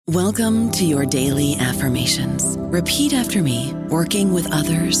Welcome to your daily affirmations. Repeat after me. Working with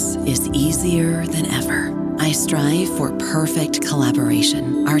others is easier than ever. I strive for perfect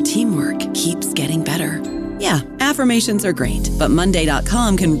collaboration. Our teamwork keeps getting better. Yeah, affirmations are great, but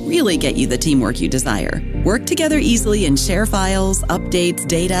Monday.com can really get you the teamwork you desire. Work together easily and share files, updates,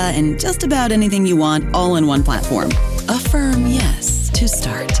 data, and just about anything you want all in one platform. Affirm yes to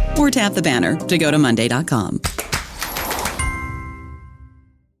start, or tap the banner to go to Monday.com.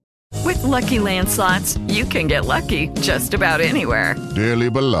 With Lucky Land Slots, you can get lucky just about anywhere. Dearly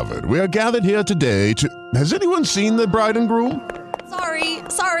beloved, we are gathered here today to... Has anyone seen the bride and groom?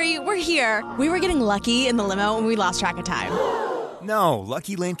 Sorry, we're here. We were getting lucky in the limo and we lost track of time. No,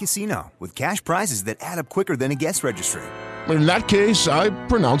 Lucky Land Casino, with cash prizes that add up quicker than a guest registry. In that case, I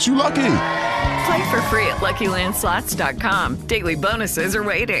pronounce you lucky. Play for free at LuckyLandSlots.com. Daily bonuses are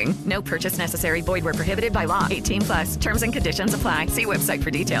waiting. No purchase necessary. Void where prohibited by law. 18+. Terms and conditions apply. See website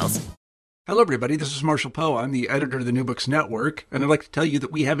for details. Hello, everybody. This is Marshall Poe. I'm the editor of the New Books Network, and I'd like to tell you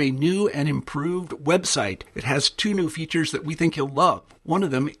that we have a new and improved website. It has 2 new features that we think you'll love. One of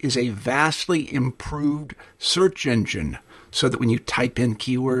them is a vastly improved search engine, so that when you type in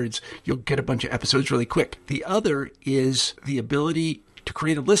keywords, you'll get a bunch of episodes really quick. The other is the ability to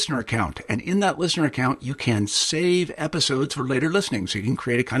create a listener account. And in that listener account, you can save episodes for later listening. So you can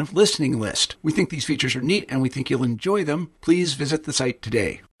create a kind of listening list. We think these features are neat and we think you'll enjoy them. Please visit the site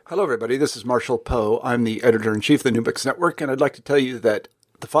today. Hello, everybody. This is Marshall Poe. I'm the editor-in-chief of the New Books Network, and I'd like to tell you that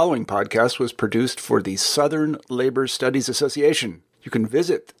the following podcast was produced for the Southern Labor Studies Association. You can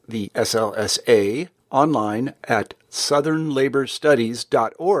visit the SLSA online at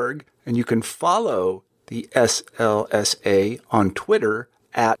southernlaborstudies.org, and you can follow the SLSA on Twitter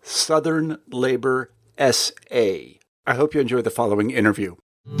at Southern Labor SA. I hope you enjoy the following interview.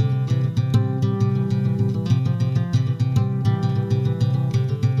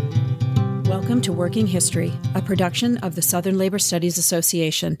 Welcome to Working History, a production of the Southern Labor Studies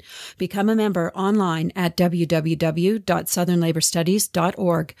Association. Become a member online at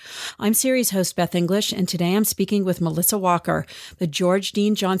www.southernlaborstudies.org. I'm series host Beth English, and today I'm speaking with Melissa Walker, the George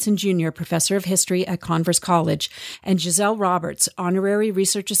Dean Johnson Jr. Professor of History at Converse College, and Giselle Roberts, Honorary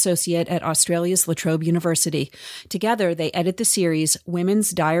Research Associate at Australia's La Trobe University. Together, they edit the series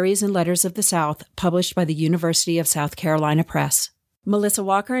Women's Diaries and Letters of the South, published by the University of South Carolina Press. Melissa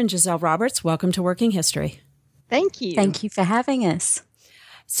Walker and Giselle Roberts, welcome to Working History. Thank you. Thank you for having us.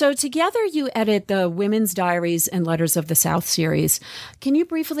 So together you edit the Women's Diaries and Letters of the South series. Can you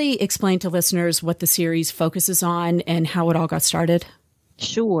briefly explain to listeners what the series focuses on and how it all got started?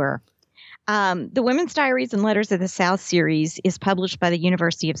 Sure. The Women's Diaries and Letters of the South series is published by the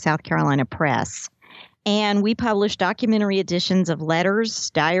University of South Carolina Press. And we publish documentary editions of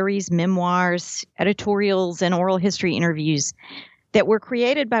letters, diaries, memoirs, editorials, and oral history interviews that were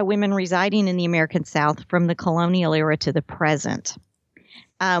created by women residing in the American South from the colonial era to the present.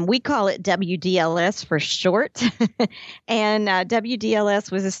 We call it WDLS for short. And WDLS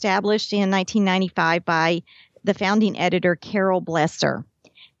was established in 1995 by the founding editor, Carol Blesser.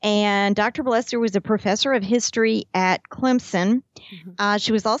 And Dr. Blesser was a professor of history at Clemson. Mm-hmm.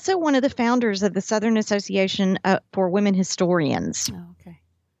 She was also one of the founders of the Southern Association for Women Historians. Oh, okay.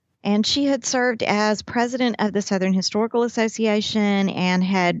 And she had served as president of the Southern Historical Association and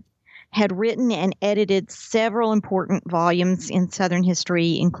had written and edited several important volumes in Southern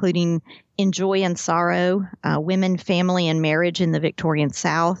history, including In Joy and Sorrow, Women, Family, and Marriage in the Victorian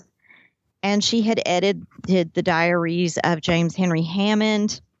South. And she had edited the diaries of James Henry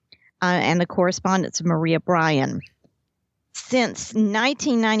Hammond and the correspondence of Maria Bryan. Since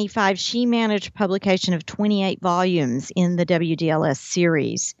 1995, she managed publication of 28 volumes in the WDLS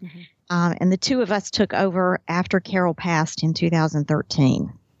series. Mm-hmm. And the two of us took over after Carol passed in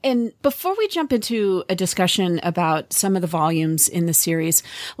 2013. And before we jump into a discussion about some of the volumes in the series,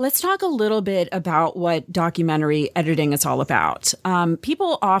 let's talk a little bit about what documentary editing is all about.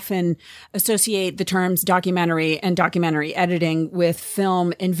 People often associate the terms documentary and documentary editing with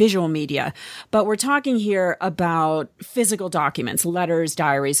film and visual media, but we're talking here about physical documents, letters,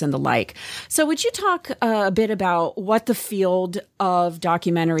 diaries, and the like. So would you talk a bit about what the field of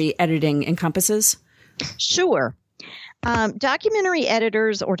documentary editing encompasses? Sure. Documentary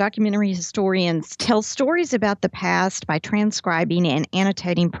editors or documentary historians tell stories about the past by transcribing and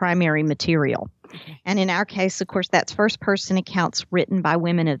annotating primary material. Okay. And in our case, of course, that's first-person accounts written by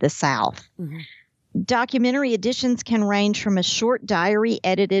women of the South. Mm-hmm. Documentary editions can range from a short diary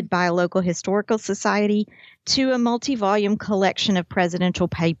edited by a local historical society to a multi-volume collection of presidential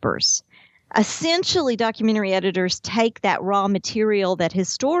papers. Essentially, documentary editors take that raw material that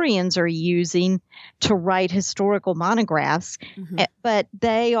historians are using to write historical monographs, but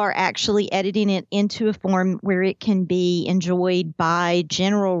they are actually editing it into a form where it can be enjoyed by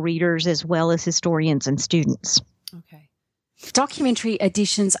general readers as well as historians and students. Okay. Documentary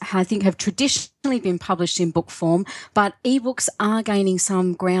editions, I think, have traditionally been published in book form, but ebooks are gaining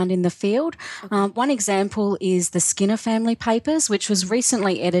some ground in the field. One example is the Skinner Family Papers, which was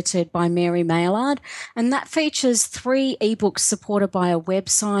recently edited by Mary Maillard, and that features 3 ebooks supported by a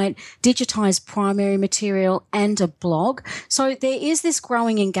website, digitized primary material, and a blog. So there is this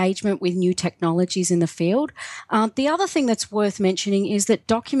growing engagement with new technologies in the field. The other thing that's worth mentioning is that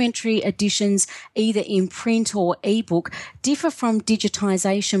documentary editions, either in print or ebook, differ from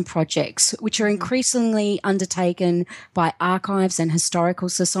digitisation projects, which are increasingly undertaken by archives and historical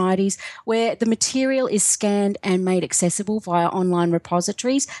societies, where the material is scanned and made accessible via online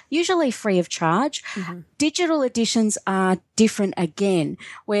repositories, usually free of charge. Digital editions are different again,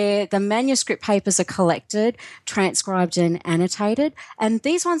 where the manuscript papers are collected, transcribed and annotated, and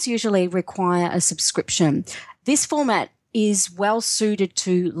these ones usually require a subscription. This format is well suited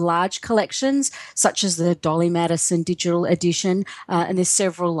to large collections, such as the Dolly Madison digital edition, and there's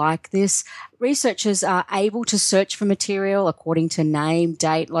several like this. Researchers are able to search for material according to name,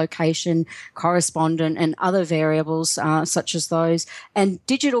 date, location, correspondent, and other variables such as those. And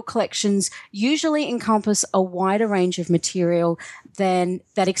digital collections usually encompass a wider range of material than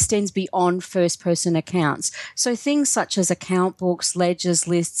that extends beyond first-person accounts. So things such as account books, ledgers,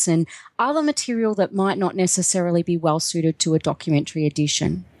 lists, and other material that might not necessarily be well suited to a documentary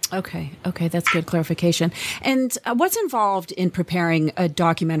edition. Okay, that's good clarification. And what's involved in preparing a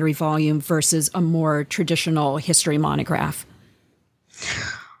documentary volume versus a more traditional history monograph?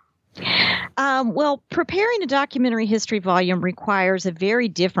 Well, preparing a documentary history volume requires a very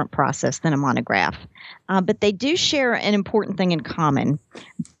different process than a monograph, but they do share an important thing in common.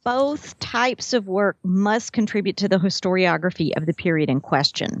 Both types of work must contribute to the historiography of the period in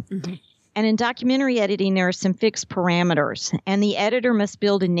question. And in documentary editing, there are some fixed parameters, and the editor must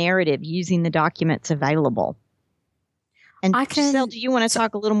build a narrative using the documents available. And Giselle, do you want to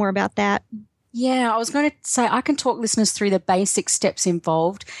talk a little more about that? Yeah, I was going to say I can talk listeners through the basic steps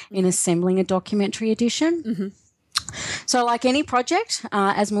involved in assembling a documentary edition. So like any project,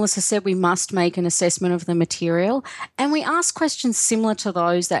 as Melissa said, we must make an assessment of the material, and we ask questions similar to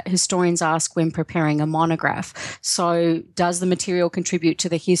those that historians ask when preparing a monograph. So does the material contribute to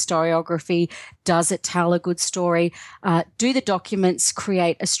the historiography? Does it tell a good story? Do the documents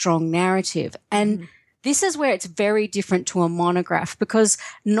create a strong narrative? And this is where it's very different to a monograph, because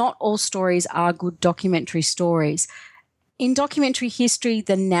not all stories are good documentary stories. In documentary history,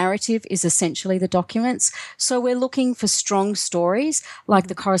 the narrative is essentially the documents. So we're looking for strong stories, like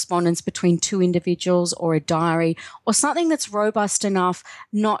the correspondence between 2 individuals or a diary, or something that's robust enough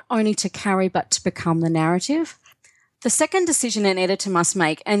not only to carry but to become the narrative. The second decision an editor must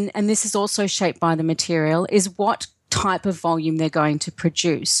make, and this is also shaped by the material, is what type of volume they're going to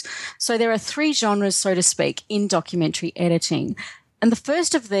produce. So there are 3 genres, so to speak, in documentary editing. And the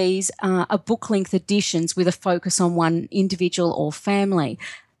first of these are book-length editions with a focus on one individual or family.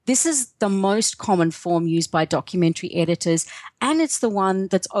 This is the most common form used by documentary editors, and it's the one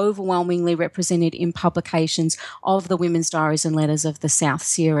that's overwhelmingly represented in publications of the Women's Diaries and Letters of the South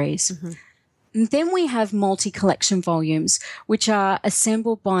series. And then we have multi-collection volumes, which are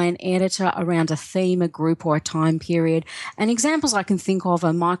assembled by an editor around a theme, a group, or a time period. And examples I can think of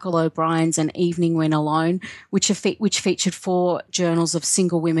are Michael O'Brien's An Evening When Alone, which featured 4 journals of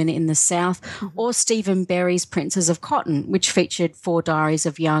single women in the South, or Stephen Berry's Princes of Cotton, which featured 4 diaries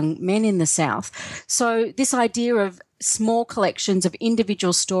of young men in the South. So this idea of small collections of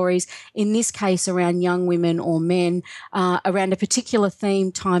individual stories, in this case around young women or men, around a particular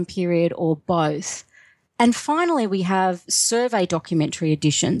theme, time period, or both. And finally, we have survey documentary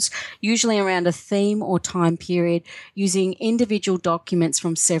editions, usually around a theme or time period, using individual documents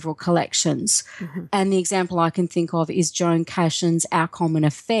from several collections. And the example I can think of is Joan Cashin's Our Common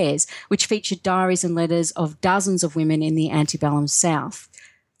Affairs, which featured diaries and letters of dozens of women in the antebellum South.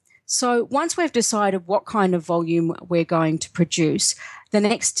 So once we've decided what kind of volume we're going to produce, the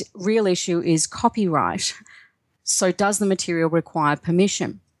next real issue is copyright. So does the material require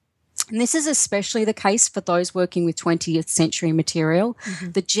permission? And this is especially the case for those working with 20th century material.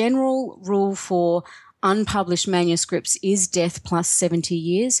 The general rule for unpublished manuscripts is death plus 70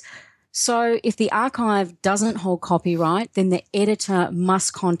 years. So if the archive doesn't hold copyright, then the editor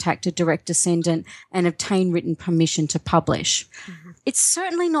must contact a direct descendant and obtain written permission to publish. It's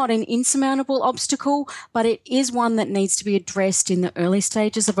certainly not an insurmountable obstacle, but it is one that needs to be addressed in the early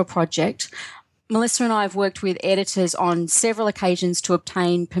stages of a project. Melissa and I have worked with editors on several occasions to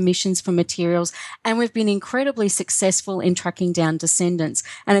obtain permissions for materials, and we've been incredibly successful in tracking down descendants,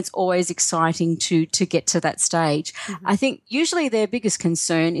 and it's always exciting to get to that stage. Mm-hmm. I think usually their biggest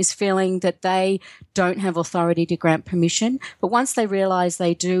concern is feeling that they don't have authority to grant permission, but once they realise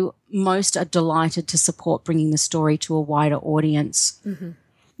they do, most are delighted to support bringing the story to a wider audience. Mm-hmm.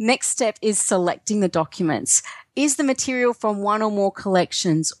 Next step is selecting the documents. Is the material from one or more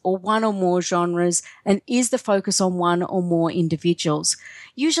collections or one or more genres, and is the focus on one or more individuals?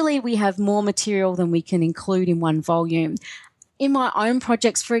 Usually we have more material than we can include in one volume. In my own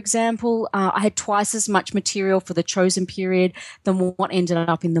projects, for example, I had twice as much material for the chosen period than what ended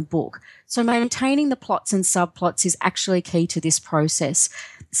up in the book. So maintaining the plots and subplots is actually key to this process.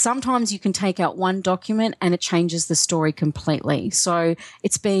 Sometimes you can take out one document and it changes the story completely. So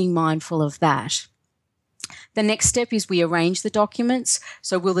it's being mindful of that. The next step is we arrange the documents.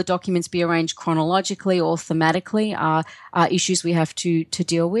 So will the documents be arranged chronologically or thematically are issues we have to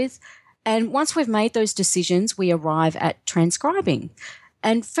deal with. And once we've made those decisions, we arrive at transcribing.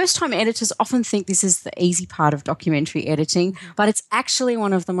 And first-time editors often think this is the easy part of documentary editing, but it's actually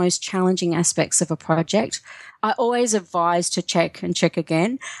one of the most challenging aspects of a project. I always advise to check and check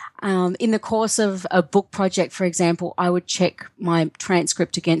again. In the course of a book project, for example, I would check my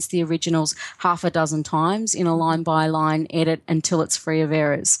transcript against the originals half a dozen times in a line-by-line edit until it's free of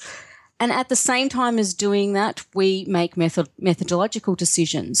errors. And at the same time as doing that, we make methodological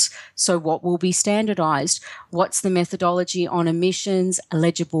decisions. So what will be standardized? What's the methodology on omissions,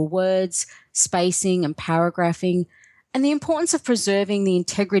 illegible words, spacing and paragraphing? And the importance of preserving the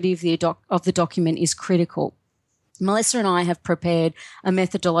integrity of the document is critical. Melissa and I have prepared a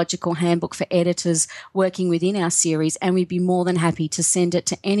methodological handbook for editors working within our series, and we'd be more than happy to send it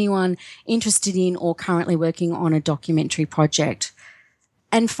to anyone interested in or currently working on a documentary project.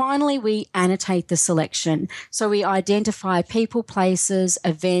 And finally, we annotate the selection. So we identify people, places,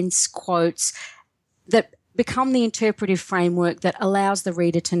 events, quotes that become the interpretive framework that allows the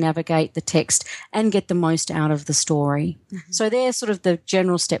reader to navigate the text and get the most out of the story. Mm-hmm. So they're sort of the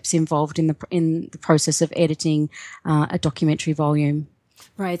general steps involved in the process of editing a documentary volume.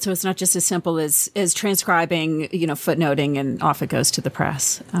 Right. So it's not just as simple as transcribing, footnoting, and off it goes to the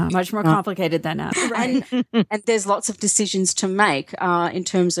press. Much more complicated than that. Right. And there's lots of decisions to make in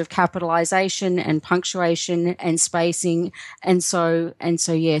terms of capitalization and punctuation and spacing. And so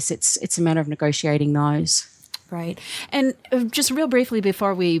yes, it's a matter of negotiating those. Right. And just real briefly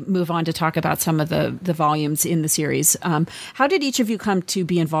before we move on to talk about some of the volumes in the series, how did each of you come to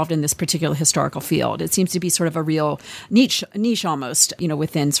be involved in this particular historical field? It seems to be sort of a real niche almost,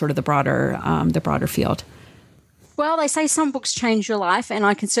 within sort of the broader field. Well, they say some books change your life, and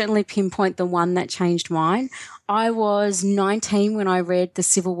I can certainly pinpoint the one that changed mine. I was 19 when I read The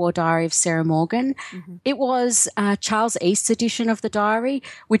Civil War Diary of Sarah Morgan. Mm-hmm. It was Charles East's edition of the diary,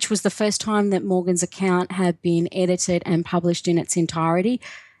 which was the first time that Morgan's account had been edited and published in its entirety.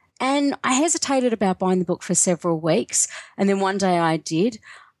 And I hesitated about buying the book for several weeks, and then one day I did.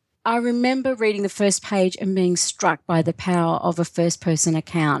 I remember reading the first page and being struck by the power of a first-person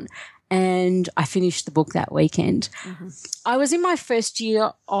account. And I finished the book that weekend. Mm-hmm. I was in my first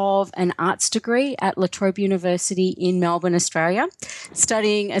year of an arts degree at La Trobe University in Melbourne, Australia,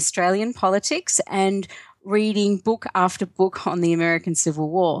 studying Australian politics and reading book after book on the American Civil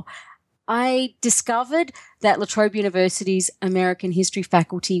War. I discovered that La Trobe University's American History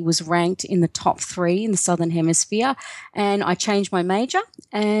faculty was ranked in the top 3 in the Southern Hemisphere, and I changed my major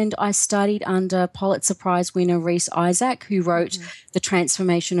and I studied under Pulitzer Prize winner Rhys Isaac, who wrote The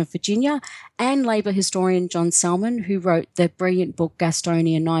Transformation of Virginia, and Labour historian John Selman, who wrote the brilliant book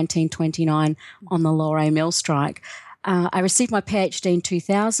Gastonia 1929 on the Laurier Mill strike. I received my PhD in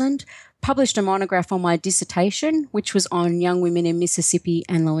 2000, published a monograph on my dissertation, which was on young women in Mississippi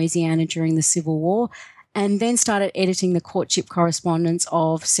and Louisiana during the Civil War, and then started editing the courtship correspondence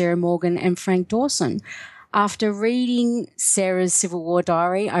of Sarah Morgan and Frank Dawson. After reading Sarah's Civil War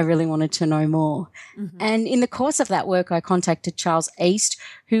diary, I really wanted to know more. Mm-hmm. And in the course of that work, I contacted Charles East,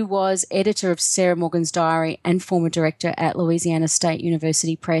 who was editor of Sarah Morgan's diary and former director at Louisiana State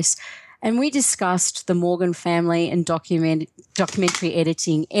University Press. And we discussed the Morgan family and documentary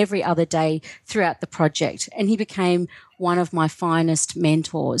editing every other day throughout the project. And he became one of my finest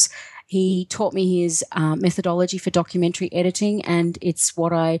mentors. He taught me his methodology for documentary editing, and it's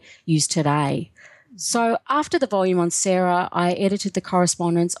what I use today. So after the volume on Sarah, I edited the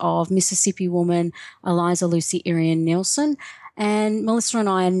correspondence of Mississippi woman Eliza Lucy Irian Nielsen, And Melissa and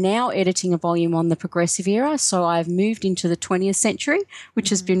I are now editing a volume on the progressive era. So I've moved into the 20th century, which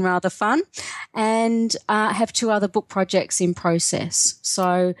has been rather fun, and have 2 other book projects in process.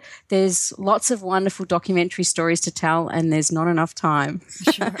 So there's lots of wonderful documentary stories to tell, and there's not enough time.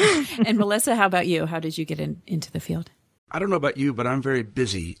 Sure. And Melissa, how about you? How did you get into the field? I don't know about you, but I'm very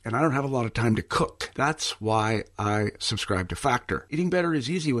busy and I don't have a lot of time to cook. That's why I subscribe to Factor. Eating better is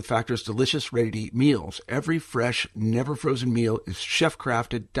easy with Factor's delicious, ready-to-eat meals. Every fresh, never frozen meal is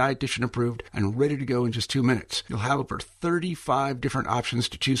chef-crafted, dietitian approved, and ready to go in just 2 minutes. You'll have over 35 different options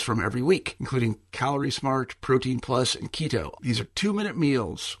to choose from every week, including Calorie Smart, Protein Plus, and Keto. These are 2-minute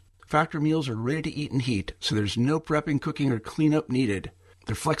meals. Factor meals are ready to eat and heat, so there's no prepping, cooking, or cleanup needed.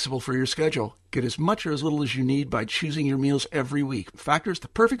 They're flexible for your schedule. Get as much or as little as you need by choosing your meals every week. Factor is the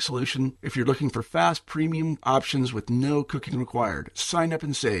perfect solution if you're looking for fast, premium options with no cooking required. Sign up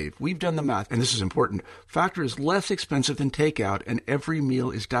and save. We've done the math, and this is important. Factor is less expensive than takeout, and every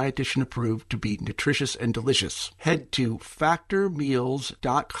meal is dietitian approved to be nutritious and delicious. Head to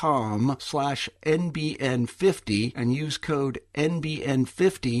factormeals.com/NBN50 and use code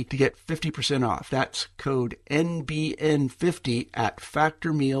NBN50 to get 50% off. That's code NBN50 at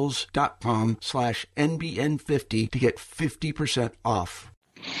factormeals.com/NBN50 to get 50% off.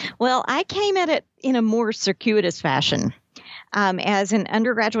 Well, I came at it in a more circuitous fashion. As an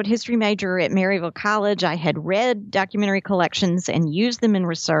undergraduate history major at Maryville College, I had read documentary collections and used them in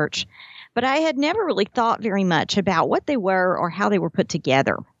research, but I had never really thought very much about what they were or how they were put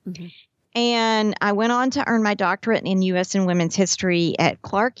together. Mm-hmm. And I went on to earn my doctorate in U.S. and women's history at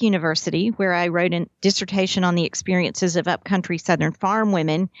Clark University, where I wrote a dissertation on the experiences of upcountry Southern farm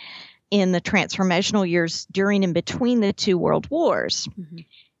women in the transformational years during and between the 2 world wars. Mm-hmm.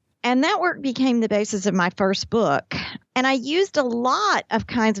 And that work became the basis of my first book. And I used a lot of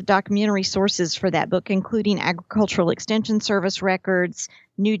kinds of documentary sources for that book, including Agricultural Extension Service records,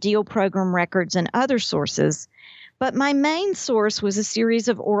 New Deal program records, and other sources. But my main source was a series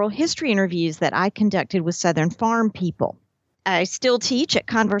of oral history interviews that I conducted with Southern farm people. I still teach at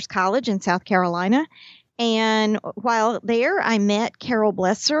Converse College in South Carolina. And while there, I met Carol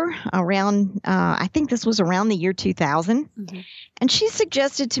Blesser around, I think this was around the year 2000. Mm-hmm. And she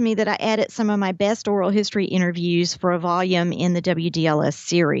suggested to me that I edit some of my best oral history interviews for a volume in the WDLS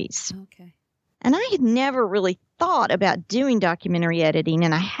series. Okay. And I had never really thought about doing documentary editing,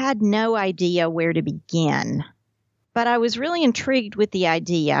 and I had no idea where to begin. But I was really intrigued with the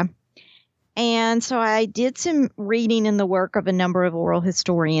idea. And so I did some reading in the work of a number of oral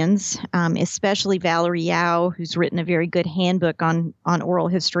historians, especially Valerie Yao, who's written a very good handbook on oral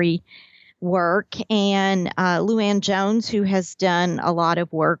history work, and Luann Jones, who has done a lot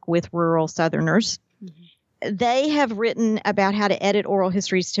of work with rural Southerners. Mm-hmm. They have written about how to edit oral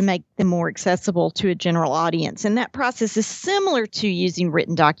histories to make them more accessible to a general audience. And that process is similar to using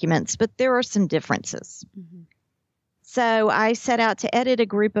written documents, but there are some differences. Mm-hmm. So I set out to edit a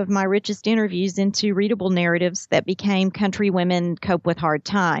group of my richest interviews into readable narratives that became Country Women Cope with Hard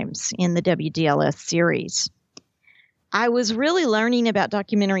Times in the WDLS series. I was really learning about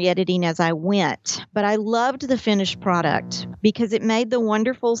documentary editing as I went, but I loved the finished product because it made the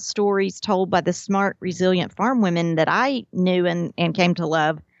wonderful stories told by the smart, resilient farm women that I knew and came to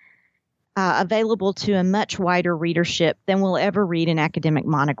love available to a much wider readership than will ever read an academic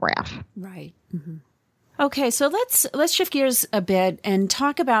monograph. Right. Mm-hmm. Okay, so let's shift gears a bit and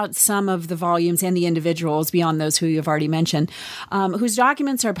talk about some of the volumes and the individuals beyond those who you've already mentioned, whose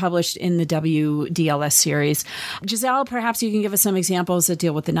documents are published in the WDLS series. Giselle, perhaps you can give us some examples that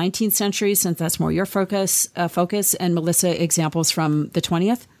deal with the 19th century, since that's more your focus, and Melissa, examples from the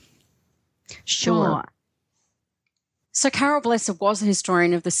 20th? Sure. So Carol Blesser was a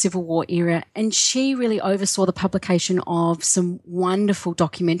historian of the Civil War era, and she really oversaw the publication of some wonderful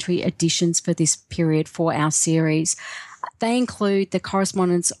documentary editions for this period for our series. They include the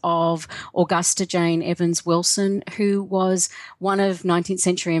correspondence of Augusta Jane Evans Wilson, who was one of 19th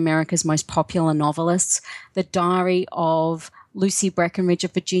century America's most popular novelists, the diary of Lucy Breckinridge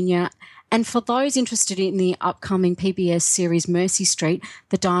of Virginia, and for those interested in the upcoming PBS series Mercy Street,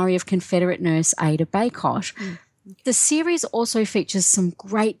 the diary of Confederate nurse Ada Baycott. Mm. The series also features some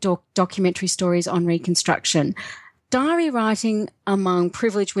great documentary stories on Reconstruction. Diary writing among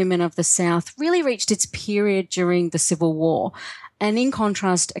privileged women of the South really reached its period during the Civil War. And in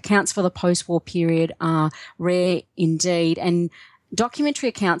contrast, accounts for the post-war period are rare indeed, and documentary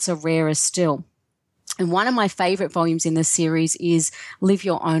accounts are rarer still. And one of my favourite volumes in the series is Live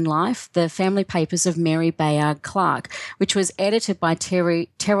Your Own Life, the family papers of Mary Bayard Clark, which was edited by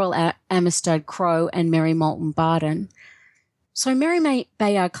Terrell Amistad Crow and Mary Moulton Barden. So Mary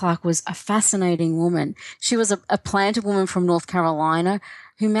Bayard Clark was a fascinating woman. She was a planter woman from North Carolina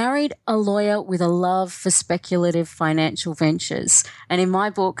who married a lawyer with a love for speculative financial ventures. And in my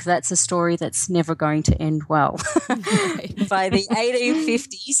book, that's a story that's never going to end well. By the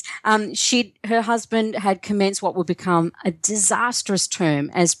 1850s, her husband had commenced what would become a disastrous term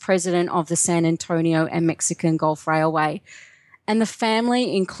as president of the San Antonio and Mexican Gulf Railway. And the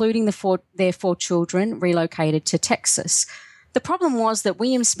family, including their 4 children, relocated to Texas. The problem was that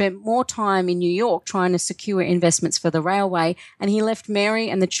William spent more time in New York trying to secure investments for the railway, and he left Mary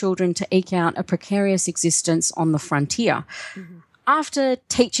and the children to eke out a precarious existence on the frontier. Mm-hmm. After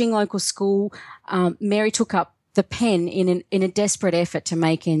teaching local school, Mary took up the pen in a desperate effort to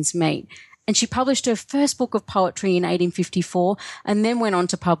make ends meet. And she published her first book of poetry in 1854 and then went on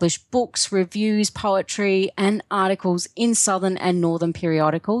to publish books, reviews, poetry, and articles in Southern and Northern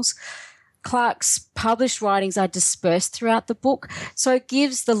periodicals. Clark's published writings are dispersed throughout the book, so it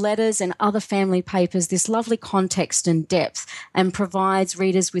gives the letters and other family papers this lovely context and depth and provides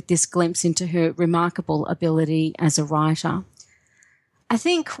readers with this glimpse into her remarkable ability as a writer. I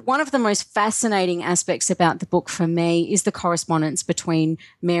think one of the most fascinating aspects about the book for me is the correspondence between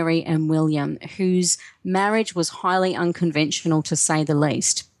Mary and William, whose marriage was highly unconventional to say the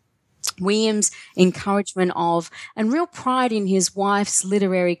least. William's encouragement of and real pride in his wife's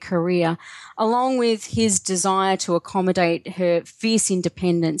literary career, along with his desire to accommodate her fierce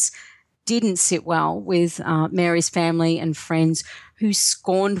independence, didn't sit well with Mary's family and friends, who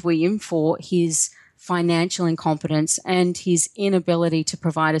scorned William for his financial incompetence and his inability to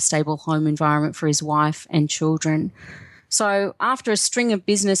provide a stable home environment for his wife and children. So after a string of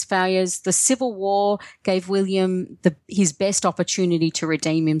business failures, the Civil War gave William his best opportunity to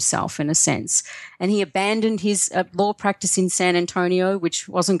redeem himself, in a sense. And he abandoned his law practice in San Antonio, which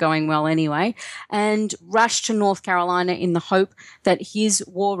wasn't going well anyway, and rushed to North Carolina in the hope that his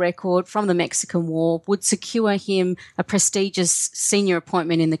war record from the Mexican War would secure him a prestigious senior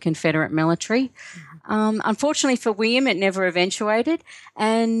appointment in the Confederate military. Unfortunately for William, it never eventuated,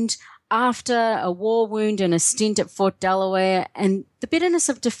 and after a war wound and a stint at Fort Delaware, and the bitterness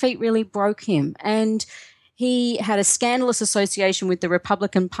of defeat really broke him. And he had a scandalous association with the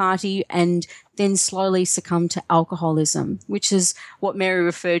Republican Party and then slowly succumbed to alcoholism, which is what Mary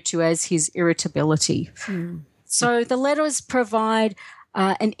referred to as his irritability. So the letters provide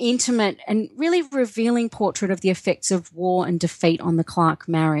an intimate and really revealing portrait of the effects of war and defeat on the Clark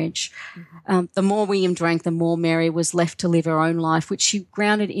marriage. The more William drank, the more Mary was left to live her own life, which she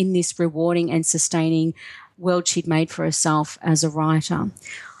grounded in this rewarding and sustaining world she'd made for herself as a writer.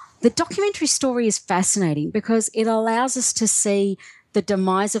 The documentary story is fascinating because it allows us to see the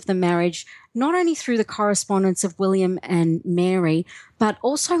demise of the marriage not only through the correspondence of William and Mary, but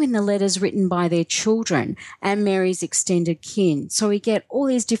also in the letters written by their children and Mary's extended kin. So we get all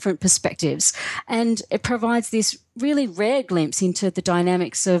these different perspectives, and it provides this really rare glimpse into the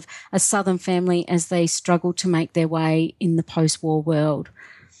dynamics of a Southern family as they struggle to make their way in the post-war world.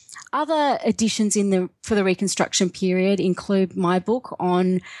 Other additions for the Reconstruction period include my book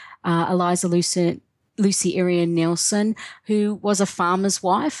on Eliza Lucy Irian Nelson, who was a farmer's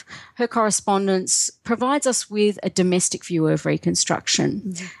wife. Her correspondence provides us with a domestic view of Reconstruction.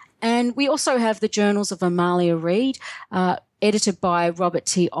 Mm-hmm. And we also have the journals of Amalia Reed, edited by Robert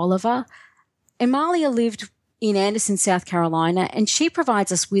T. Oliver. Amalia lived in Anderson, South Carolina, and she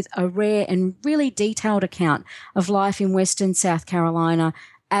provides us with a rare and really detailed account of life in Western South Carolina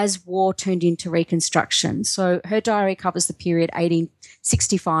as war turned into Reconstruction. So her diary covers the period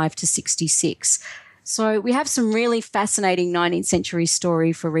 1865 to 66. So we have some really fascinating 19th century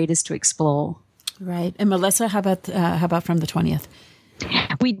story for readers to explore. Right. And Melissa, how about from the 20th?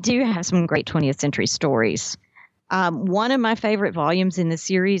 We do have some great 20th century stories. One of my favorite volumes in the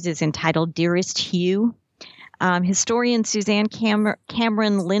series is entitled Dearest Hugh. Historian Suzanne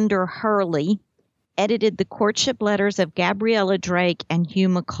Cameron Linder Hurley edited the courtship letters of Gabriella Drake and Hugh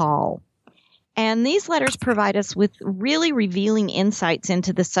McCall. And these letters provide us with really revealing insights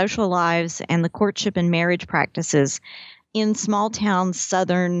into the social lives and the courtship and marriage practices in small town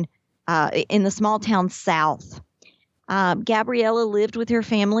in the small town South. Gabriella lived with her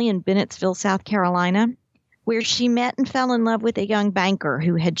family in Bennettsville, South Carolina, where she met and fell in love with a young banker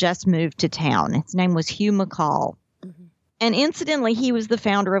who had just moved to town. His name was Hugh McCall. Mm-hmm. And incidentally, he was the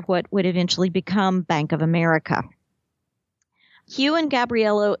founder of what would eventually become Bank of America. Hugh and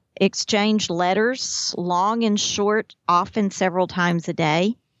Gabriella exchanged letters, long and short, often several times a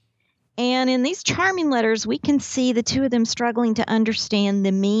day. And in these charming letters, we can see the two of them struggling to understand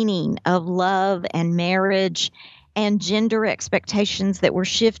the meaning of love and marriage and gender expectations that were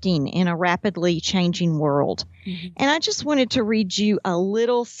shifting in a rapidly changing world. And I just wanted to read you a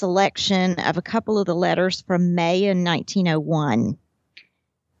little selection of a couple of the letters from May in 1901.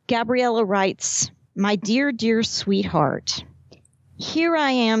 Gabriella writes, "My dear, dear sweetheart, here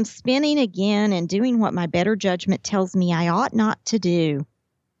I am spinning again and doing what my better judgment tells me I ought not to do.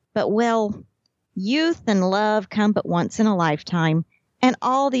 But, well, youth and love come but once in a lifetime, and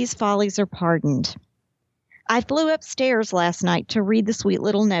all these follies are pardoned. I flew upstairs last night to read the sweet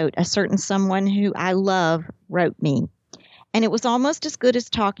little note a certain someone who I love wrote me, and it was almost as good as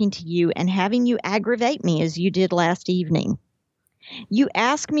talking to you and having you aggravate me as you did last evening. You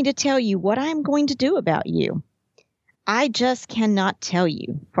ask me to tell you what I am going to do about you. I just cannot tell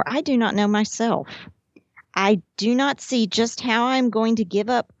you, for I do not know myself. I do not see just how I am going to give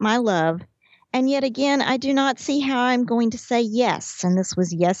up my love, and yet again I do not see how I am going to say yes," and this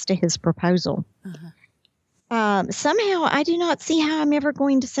was yes to his proposal. "Somehow I do not see how I'm ever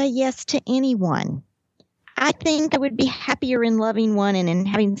going to say yes to anyone. I think I would be happier in loving one and in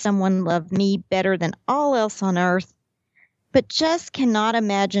having someone love me better than all else on earth, but just cannot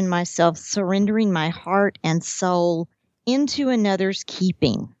imagine myself surrendering my heart and soul into another's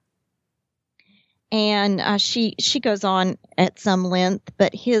keeping." And she goes on at some length,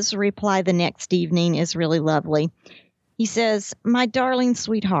 but his reply the next evening is really lovely. He says, "My darling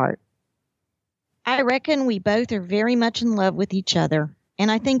sweetheart, I reckon we both are very much in love with each other,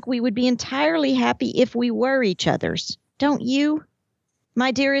 and I think we would be entirely happy if we were each other's. Don't you?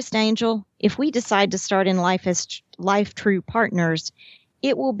 My dearest angel, if we decide to start in life as life-true partners,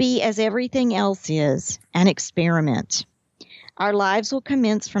 it will be as everything else is, an experiment. Our lives will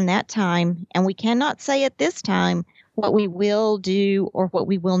commence from that time, and we cannot say at this time what we will do or what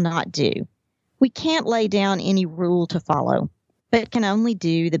we will not do. We can't lay down any rule to follow, but can only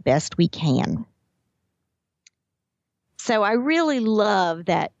do the best we can." So I really love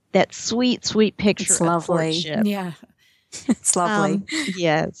that sweet, sweet picture of courtship. Yeah. It's lovely.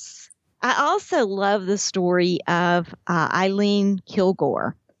 Yes. I also love the story of Eileen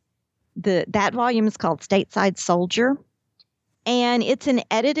Kilgore. That volume is called Stateside Soldier, and it's an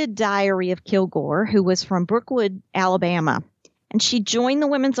edited diary of Kilgore, who was from Brookwood, Alabama, and she joined the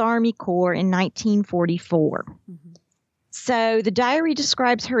Women's Army Corps in 1944. So the diary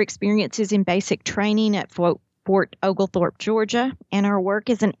describes her experiences in basic training at Fort Oglethorpe, Georgia, and her work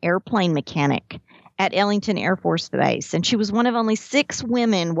as an airplane mechanic at Ellington Air Force Base. And she was one of only 6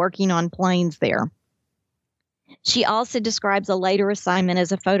 women working on planes there. She also describes a later assignment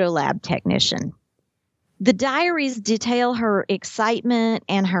as a photo lab technician. The diaries detail her excitement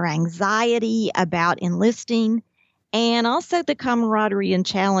and her anxiety about enlisting, and also the camaraderie and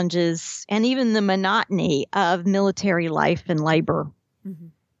challenges and even the monotony of military life and labor.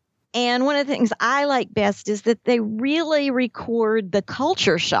 And one of the things I like best is that they really record the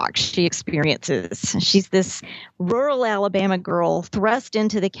culture shock she experiences. She's this rural Alabama girl thrust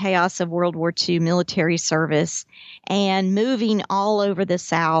into the chaos of World War II military service and moving all over the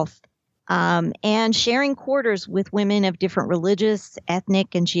South, and sharing quarters with women of different religious,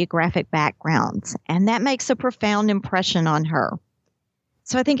 ethnic, and geographic backgrounds. And that makes a profound impression on her.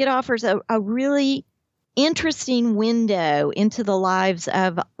 So I think it offers a really interesting window into the lives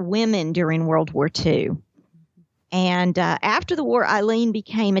of women during World War II. And after the war, Eileen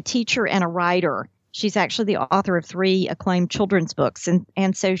became a teacher and a writer. She's actually the author of 3 acclaimed children's books.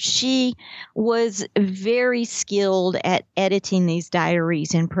 And so she was very skilled at editing these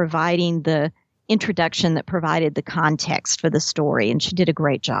diaries and providing the introduction that provided the context for the story. And she did a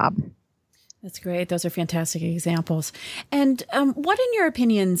great job. That's great. Those are fantastic examples. And what, in your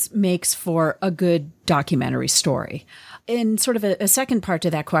opinions, makes for a good documentary story? And sort of a second part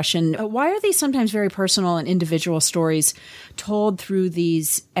to that question, why are these sometimes very personal and individual stories told through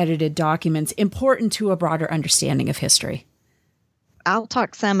these edited documents important to a broader understanding of history? I'll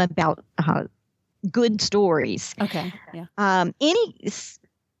talk some about good stories. Okay. Yeah. Any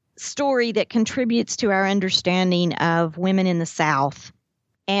story that contributes to our understanding of women in the South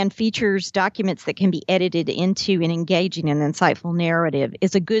and features documents that can be edited into an engaging and insightful narrative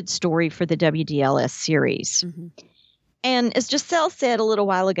is a good story for the WDLS series. And as Giselle said a little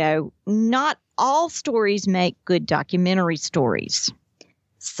while ago, not all stories make good documentary stories.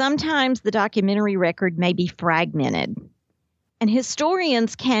 Sometimes the documentary record may be fragmented. And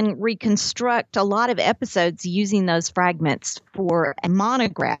historians can reconstruct a lot of episodes using those fragments for a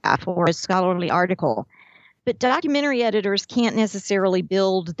monograph or a scholarly article. But documentary editors can't necessarily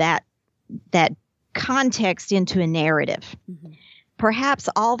build that context into a narrative. Perhaps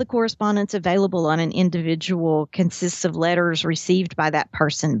all the correspondence available on an individual consists of letters received by that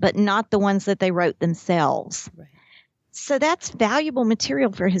person, but not the ones that they wrote themselves. So that's valuable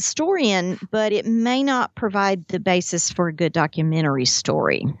material for a historian, but it may not provide the basis for a good documentary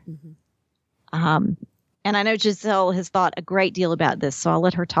story. And I know Giselle has thought a great deal about this, so I'll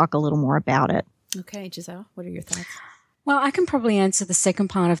let her talk a little more about it. Okay, Giselle, what are your thoughts? Well, I can probably answer the second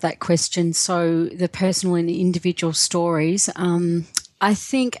part of that question. So the personal and individual stories. I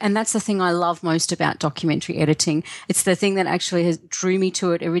think, and that's the thing I love most about documentary editing. It's the thing that actually drew me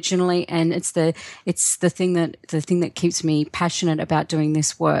to it originally, and it's the thing that keeps me passionate about doing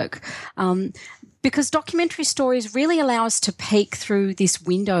this work. Because documentary stories really allow us to peek through this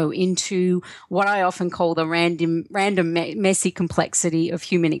window into what I often call the random, messy complexity of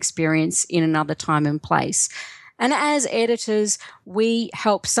human experience in another time and place. And as editors, we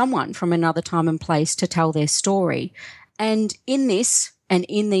help someone from another time and place to tell their story. And in this and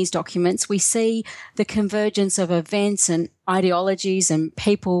in these documents, we see the convergence of events and ideologies and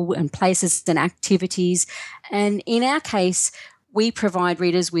people and places and activities. And in our case, we provide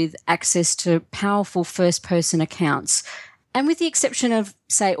readers with access to powerful first-person accounts. And with the exception of,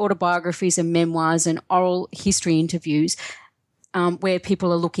 say, autobiographies and memoirs and oral history interviews, where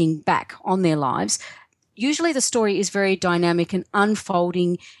people are looking back on their lives, usually the story is very dynamic and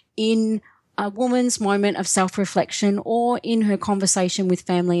unfolding in a woman's moment of self-reflection or in her conversation with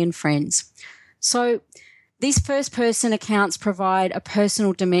family and friends. So these first-person accounts provide a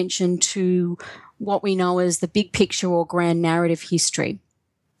personal dimension to what we know as the big picture or grand narrative history.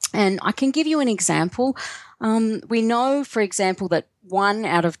 And I can give you an example. We know, for example, that 1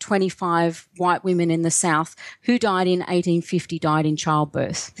 out of 25 white women in the South who died in 1850 died in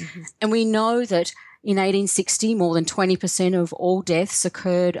childbirth. And we know that in 1860, more than 20% of all deaths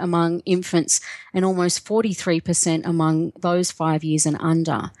occurred among infants and almost 43% among those 5 years and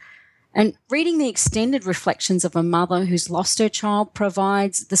under. And reading the extended reflections of a mother who's lost her child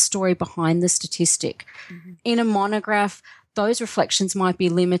provides the story behind the statistic. In a monograph, those reflections might be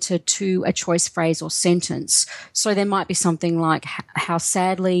limited to a choice phrase or sentence. So there might be something like, how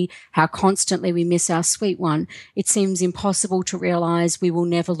sadly, how constantly we miss our sweet one. It seems impossible to realise we will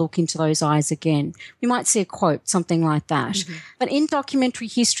never look into those eyes again. We might see a quote, something like that. But in documentary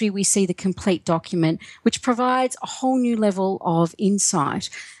history, we see the complete document, which provides a whole new level of insight.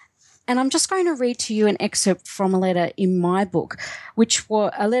 And I'm just going to read to you an excerpt from a letter in my book, which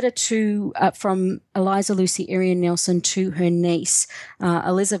was a letter from Eliza Lucy Arian Nelson to her niece,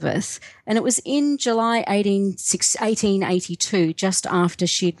 Elizabeth. And it was in July 1882, just after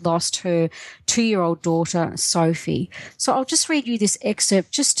she'd lost her 2-year-old daughter, Sophie. So I'll just read you this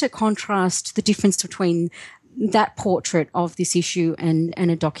excerpt just to contrast the difference between that portrait of this issue and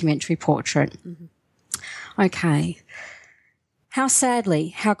a documentary portrait. Okay. How sadly,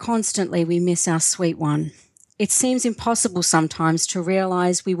 how constantly we miss our sweet one. It seems impossible sometimes to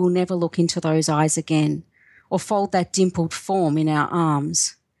realise we will never look into those eyes again or fold that dimpled form in our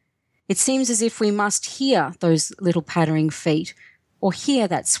arms. It seems as if we must hear those little pattering feet or hear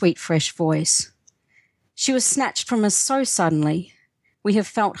that sweet fresh voice. She was snatched from us so suddenly, we have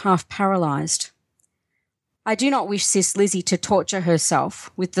felt half paralysed. I do not wish Sis Lizzie to torture herself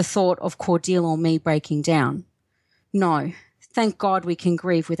with the thought of Cordelia or me breaking down. No. Thank God we can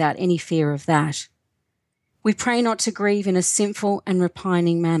grieve without any fear of that. We pray not to grieve in a sinful and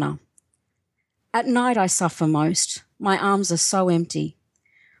repining manner. At night I suffer most. My arms are so empty.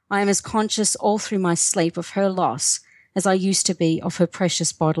 I am as conscious all through my sleep of her loss as I used to be of her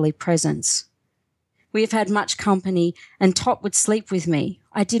precious bodily presence. We have had much company, and Tot would sleep with me.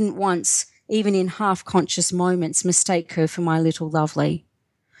 I didn't once, even in half-conscious moments, mistake her for my little lovely.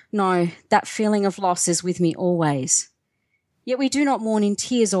 No, that feeling of loss is with me always. Yet we do not mourn in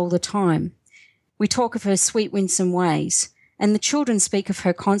tears all the time. We talk of her sweet winsome ways, and the children speak of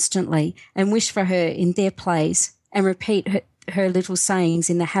her constantly and wish for her in their plays and repeat her little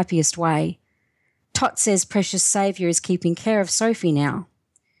sayings in the happiest way. Tot says precious Saviour is keeping care of Sophie now.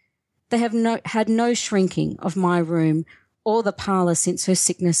 They have had no shrinking of my room or the parlour since her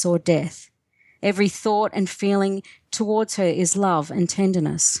sickness or death. Every thought and feeling towards her is love and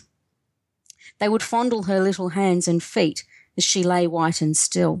tenderness. They would fondle her little hands and feet as she lay white and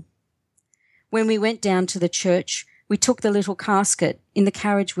still. When we went down to the church, we took the little casket in the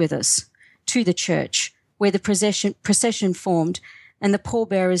carriage with us to the church, where the procession formed, and the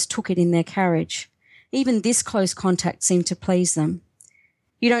pallbearers took it in their carriage. Even this close contact seemed to please them.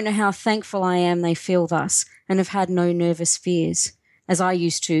 You don't know how thankful I am they feel thus and have had no nervous fears, as I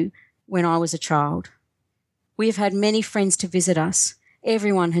used to when I was a child. We have had many friends to visit us.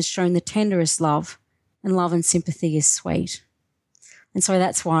 Everyone has shown the tenderest love, and love and sympathy is sweet. And so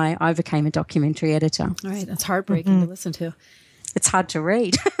that's why I became a documentary editor. All right, that's heartbreaking to listen to. It's hard to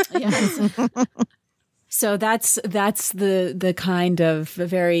read. Yes. So that's the kind of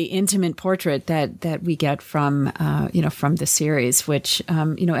very intimate portrait that we get from from the series, which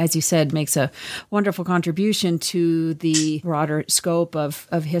as you said, makes a wonderful contribution to the broader scope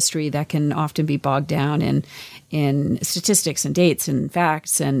of history that can often be bogged down in statistics and dates and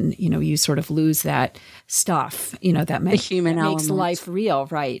facts, and you sort of lose that stuff that the human makes element. life real,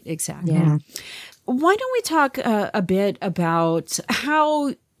 right? Exactly. Yeah. Why don't we talk a bit about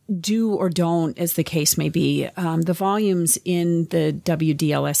how do or don't, as the case may be, the volumes in the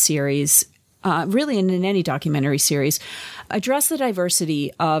WDLS series, really in any documentary series, address the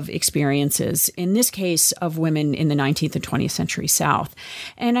diversity of experiences, in this case of women in the 19th and 20th century South.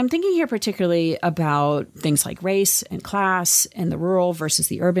 And I'm thinking here particularly about things like race and class and the rural versus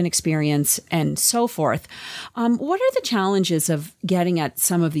the urban experience and so forth. What are the challenges of getting at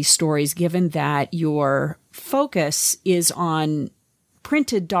some of these stories, given that your focus is on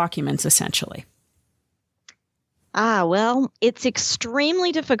printed documents, essentially? Well, it's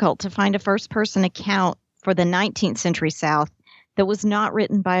extremely difficult to find a first-person account for the 19th century South that was not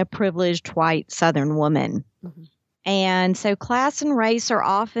written by a privileged white Southern woman. Mm-hmm. And so class and race are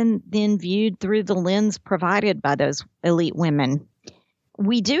often then viewed through the lens provided by those elite women.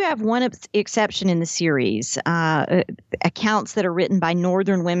 We do have one exception in the series, accounts that are written by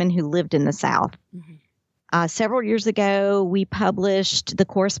Northern women who lived in the South. Mm-hmm. Several years ago, we published the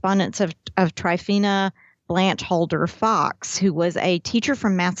correspondence of Tryphena Blanche Holder Fox, who was a teacher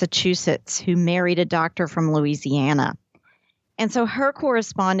from Massachusetts who married a doctor from Louisiana. And so her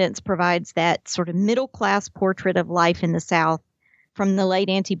correspondence provides that sort of middle-class portrait of life in the South from the late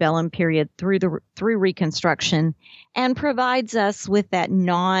antebellum period through Reconstruction, and provides us with that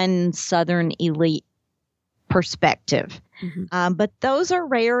non-Southern elite perspective. Mm-hmm. But those are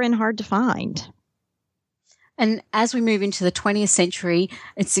rare and hard to find. And as we move into the 20th century,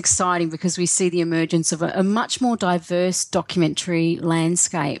 it's exciting because we see the emergence of a much more diverse documentary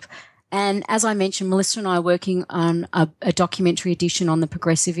landscape. And as I mentioned, Melissa and I are working on a documentary edition on the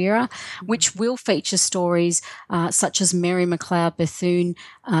Progressive Era, which will feature stories such as Mary McLeod Bethune,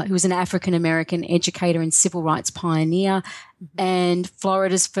 who was an African-American educator and civil rights pioneer, and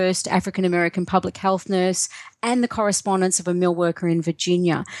Florida's first African-American public health nurse, and the correspondence of a mill worker in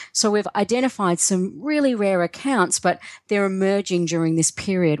Virginia. So we've identified some really rare accounts, but they're emerging during this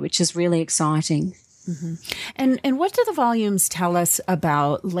period, which is really exciting. Mm-hmm. And what do the volumes tell us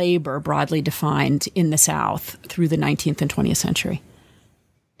about labor broadly defined in the South through the 19th and 20th century?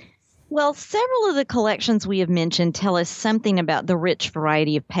 Well, several of the collections we have mentioned tell us something about the rich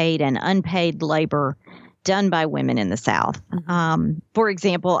variety of paid and unpaid labor done by women in the South. Mm-hmm. For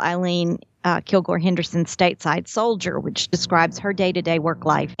example, Eileen Kilgore Henderson's Stateside Soldier, which describes her day-to-day work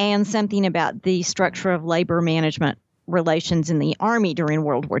life, and something about the structure of labor management relations in the Army during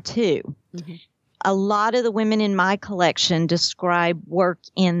World War II. Mm-hmm. A lot of the women in my collection describe work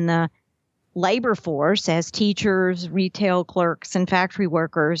in the labor force as teachers, retail clerks, and factory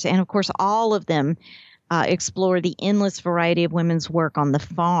workers. And of course, all of them explore the endless variety of women's work on the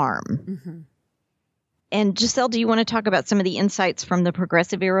farm. Mm-hmm. And Giselle, do you want to talk about some of the insights from the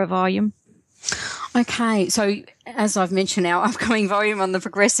Progressive Era volume? Okay, so as I've mentioned, our upcoming volume on the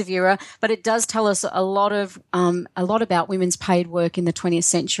Progressive Era, but it does tell us a lot about women's paid work in the 20th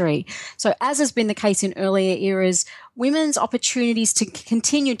century. So as has been the case in earlier eras, women's opportunities to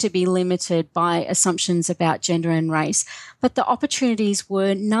continue to be limited by assumptions about gender and race, but the opportunities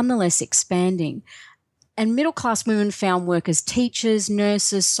were nonetheless expanding. And middle-class women found work as teachers,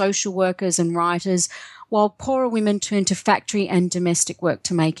 nurses, social workers, and writers, while poorer women turned to factory and domestic work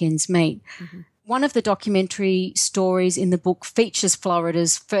to make ends meet. Mm-hmm. One of the documentary stories in the book features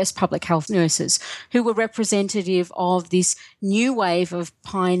Florida's first public health nurses, who were representative of this new wave of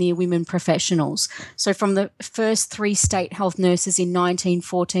pioneer women professionals. So from the first 3 state health nurses in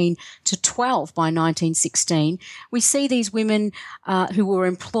 1914 to 12 by 1916, we see these women who were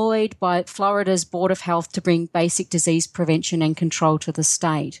employed by Florida's Board of Health to bring basic disease prevention and control to the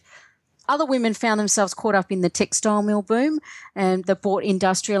state. Other women found themselves caught up in the textile mill boom and that brought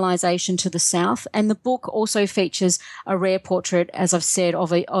industrialization to the South. And the book also features a rare portrait, as I've said,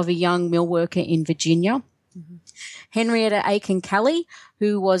 of a young mill worker in Virginia. Mm-hmm. Henrietta Aiken Kelly,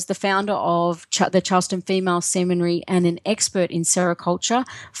 who was the founder of the Charleston Female Seminary and an expert in sericulture,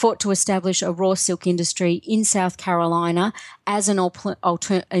 fought to establish a raw silk industry in South Carolina as an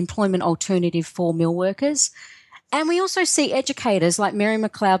employment alternative for mill workers. And we also see educators like Mary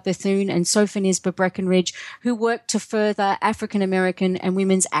McLeod Bethune and Sophie Nisbet Breckenridge who work to further African American and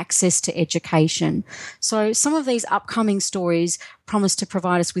women's access to education. So some of these upcoming stories promise to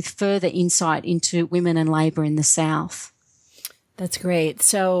provide us with further insight into women and labour in the South. That's great.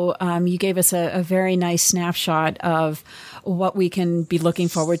 So you gave us a very nice snapshot of what we can be looking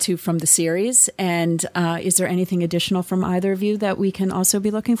forward to from the series. And is there anything additional from either of you that we can also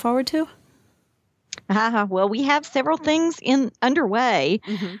be looking forward to? Well, we have several things underway.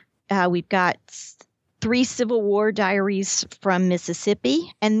 We've got 3 Civil War diaries from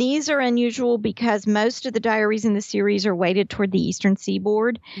Mississippi. And these are unusual because most of the diaries in the series are weighted toward the Eastern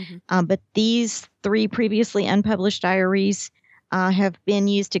Seaboard. But these 3 previously unpublished diaries have been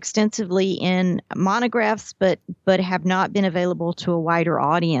used extensively in monographs, but have not been available to a wider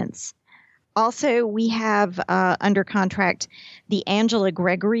audience. Also, we have under contract the Angela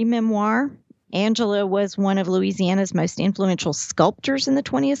Gregory memoir. Angela was one of Louisiana's most influential sculptors in the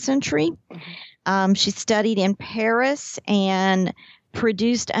 20th century. She studied in Paris and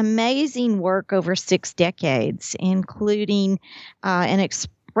produced amazing work over 6 decades, including an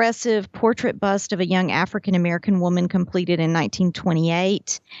expressive portrait bust of a young African-American woman completed in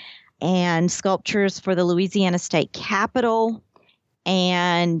 1928, and sculptures for the Louisiana State Capitol,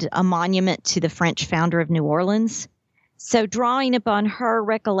 and a monument to the French founder of New Orleans. So drawing upon her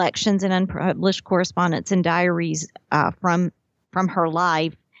recollections and unpublished correspondence and diaries from her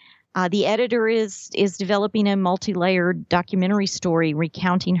life, the editor is developing a multi-layered documentary story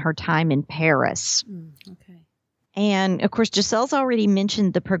recounting her time in Paris. Okay. And, of course, Giselle's already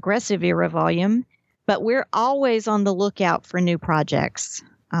mentioned the Progressive Era volume, but we're always on the lookout for new projects.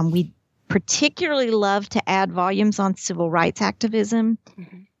 We particularly love to add volumes on civil rights activism,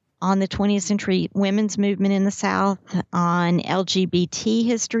 on the 20th century women's movement in the South, on LGBT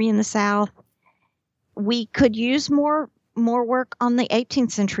history in the South. We could use more work on the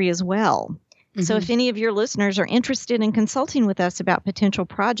 18th century as well. So if any of your listeners are interested in consulting with us about potential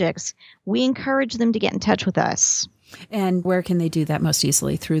projects, we encourage them to get in touch with us. And where can they do that most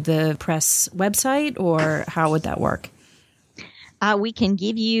easily? Through the press website, or how would that work? We can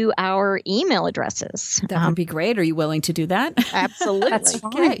give you our email addresses. That would be great. Are you willing to do that? Absolutely. That's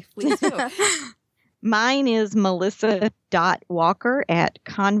fine. Okay, please do. Mine is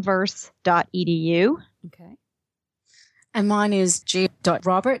melissa.walker@converse.edu. Okay. And mine is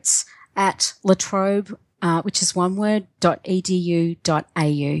g.roberts@latrobe, which is one word,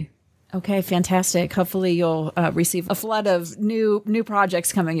 .edu.au. Okay, fantastic. Hopefully you'll receive a flood of new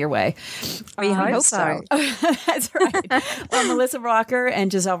projects coming your way. We hope so. That's right. Well, Melissa Walker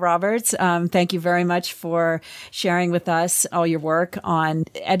and Giselle Roberts, thank you very much for sharing with us all your work on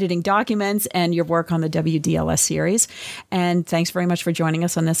editing documents and your work on the WDLS series. And thanks very much for joining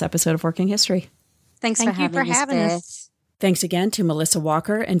us on this episode of Working History. Thank you for having us. Thanks again to Melissa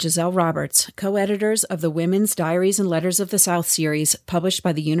Walker and Giselle Roberts, co-editors of the Women's Diaries and Letters of the South series, published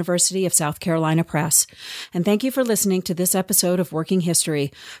by the University of South Carolina Press. And thank you for listening to this episode of Working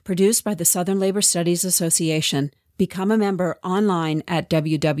History, produced by the Southern Labor Studies Association. Become a member online at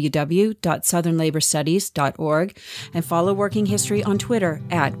www.southernlaborstudies.org and follow Working History on Twitter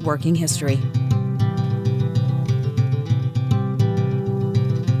at Working History.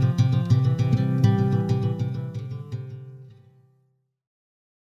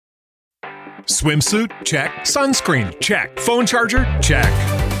 Swimsuit? Check. Sunscreen? Check. Phone charger? Check.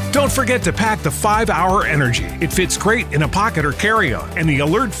 Don't forget to pack the 5-Hour Energy. It fits great in a pocket or carry-on, and the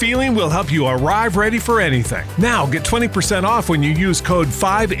alert feeling will help you arrive ready for anything. Now get 20% off when you use code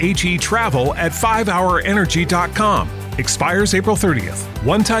 5HETRAVEL at 5hourenergy.com. Expires April 30th.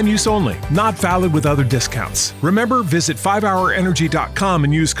 One-time use only. Not valid with other discounts. Remember, visit 5hourenergy.com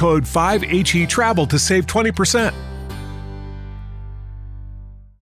and use code 5HETRAVEL to save 20%.